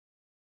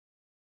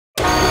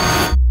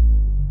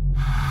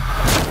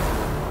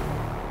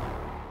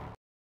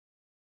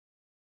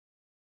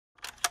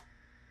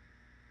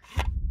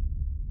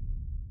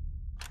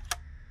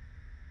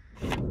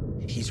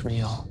it's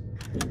real.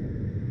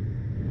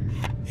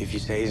 If you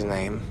say his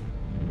name,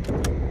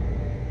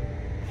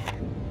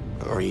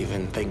 or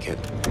even think it,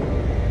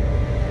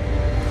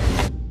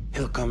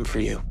 he'll come for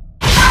you.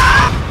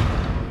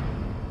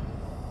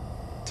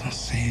 Don't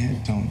say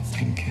it, don't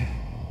think it.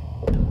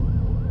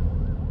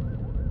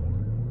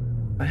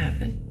 What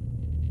happened?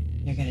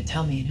 You're gonna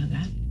tell me, you know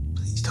that?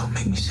 Please don't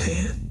make me say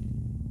it.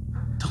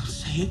 Don't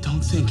say it,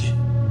 don't think it.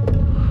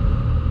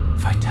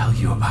 If I tell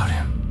you about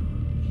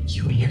him,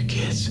 you and your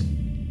kids,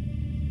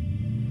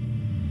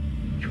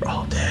 you're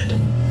all dead.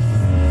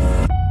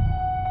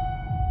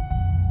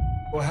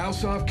 A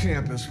house off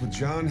campus with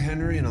John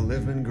Henry and a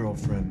live-in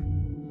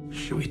girlfriend.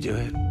 Should we do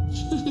it?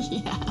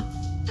 Yeah.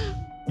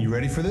 You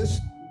ready for this?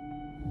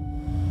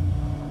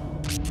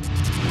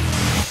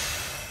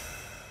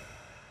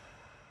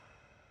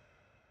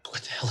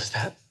 What the hell is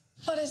that?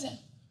 What is it?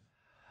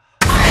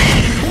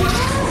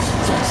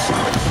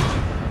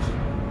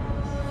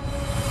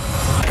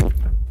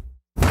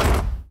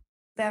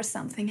 There's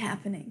something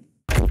happening.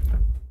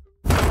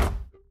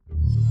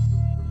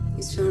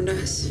 He's found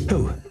us.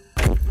 Who?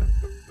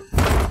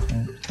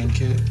 Don't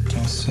think it,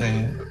 don't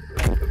say it.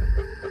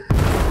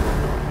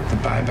 The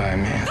bye-bye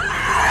man.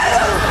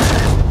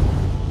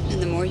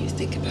 And the more you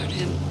think about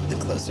him, the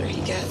closer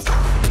he gets.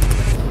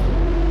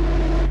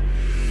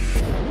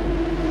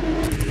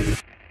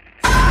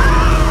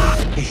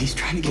 Hey, he's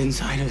trying to get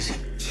inside us.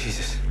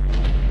 Jesus.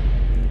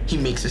 He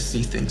makes us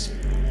see things.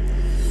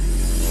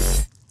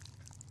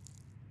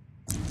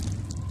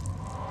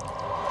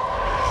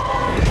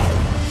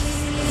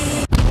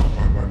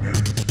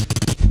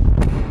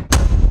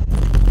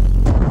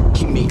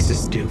 He makes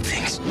us do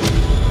things.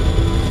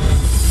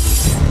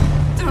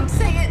 Don't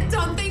say it,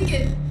 don't think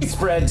it. It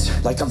spreads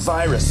like a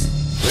virus.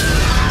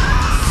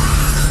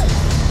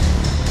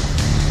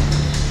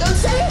 Don't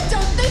say it,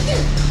 don't think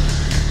it.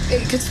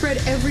 It could spread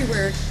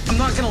everywhere. I'm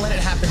not gonna let it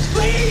happen.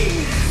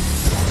 Please!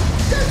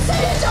 Don't say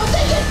it, don't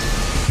think it.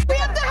 We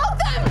have to help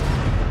them.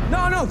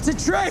 No, it's a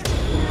trick!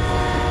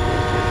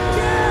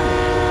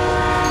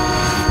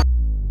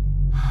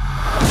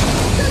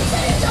 Don't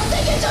say it, don't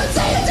think it, don't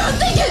say it, don't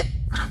think it.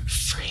 I'm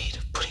afraid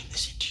of putting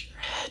this into your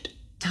head.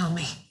 Tell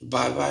me.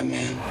 Bye-bye,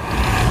 man.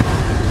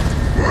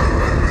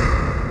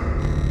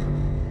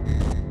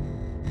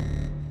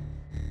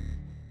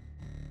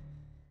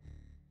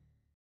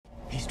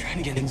 He's trying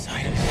to get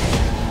inside us.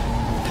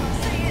 Don't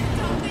say it,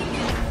 don't think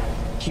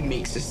it. He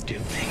makes us do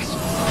things. Don't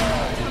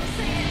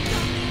say it,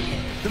 don't think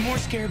it. The more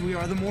scared we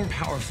are, the more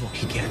powerful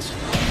he gets. Don't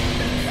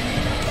say